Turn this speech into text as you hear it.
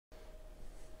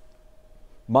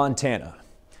Montana,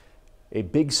 a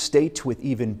big state with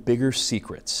even bigger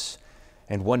secrets.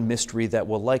 And one mystery that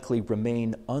will likely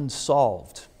remain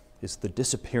unsolved is the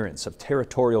disappearance of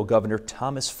Territorial Governor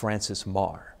Thomas Francis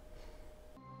Meagher.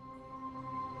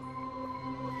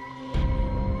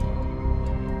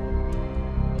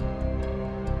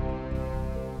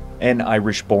 An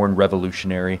Irish-born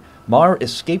revolutionary, Meagher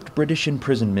escaped British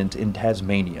imprisonment in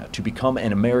Tasmania to become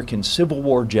an American Civil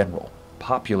War general,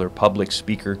 popular public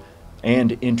speaker,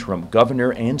 and interim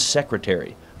governor and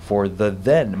secretary for the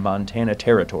then Montana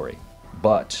Territory.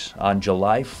 But on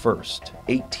July 1st,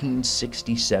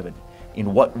 1867,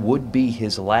 in what would be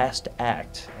his last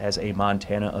act as a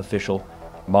Montana official,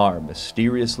 Meagher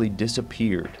mysteriously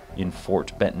disappeared in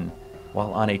Fort Benton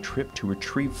while on a trip to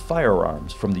retrieve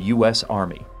firearms from the U.S.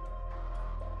 Army.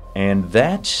 And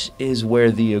that is where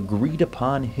the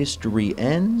agreed-upon history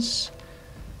ends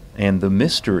and the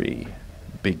mystery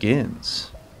begins.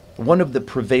 One of the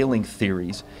prevailing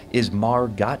theories is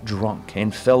Meagher got drunk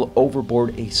and fell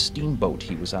overboard a steamboat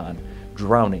he was on,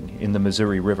 drowning in the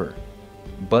Missouri River.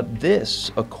 But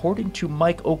this, according to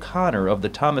Mike O'Connor of the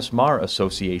Thomas Meagher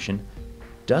Association,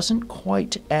 doesn't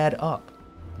quite add up.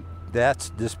 That's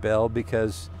dispelled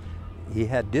because he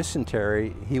had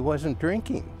dysentery. He wasn't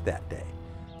drinking that day.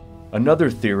 Another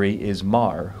theory is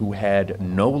Meagher, who had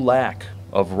no lack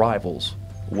of rivals,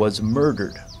 was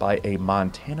murdered by a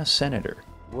Montana senator.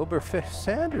 Wilbur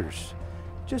Sanders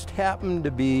just happened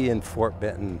to be in Fort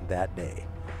Benton that day.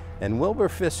 And Wilbur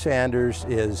Sanders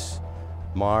is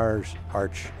Meagher's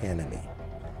arch enemy.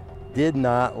 Did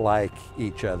not like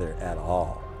each other at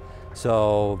all.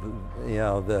 So, you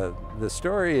know, the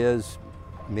story is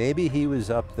maybe he was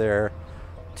up there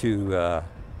to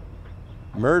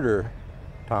murder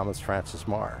Thomas Francis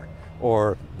Meagher,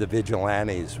 or the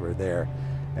vigilantes were there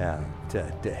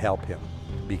to help him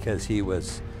because he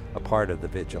was a part of the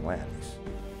vigilantes.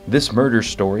 This murder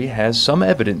story has some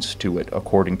evidence to it,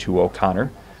 according to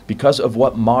O'Connor, because of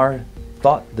what Meagher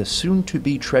thought the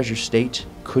soon-to-be treasure state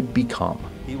could become.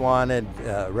 He wanted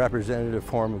a representative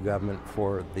form of government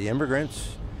for the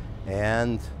immigrants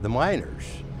and the miners.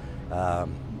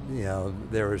 You know,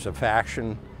 there was a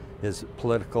faction, his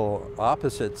political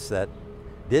opposites, that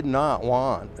did not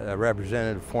want a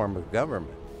representative form of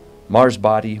government. Meagher's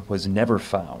body was never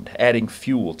found, adding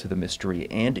fuel to the mystery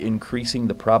and increasing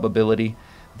the probability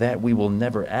that we will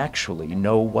never actually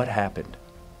know what happened.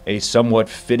 A somewhat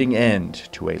fitting end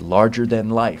to a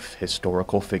larger-than-life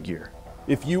historical figure.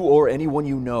 If you or anyone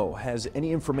you know has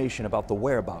any information about the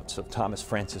whereabouts of Thomas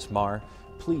Francis Meagher,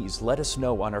 please let us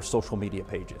know on our social media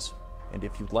pages. And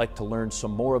if you'd like to learn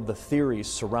some more of the theories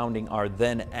surrounding our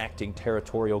then acting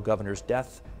territorial governor's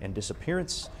death and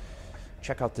disappearance,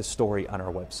 check out this story on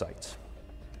our website.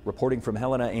 Reporting from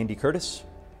Helena, Andy Curtis,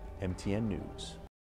 MTN News.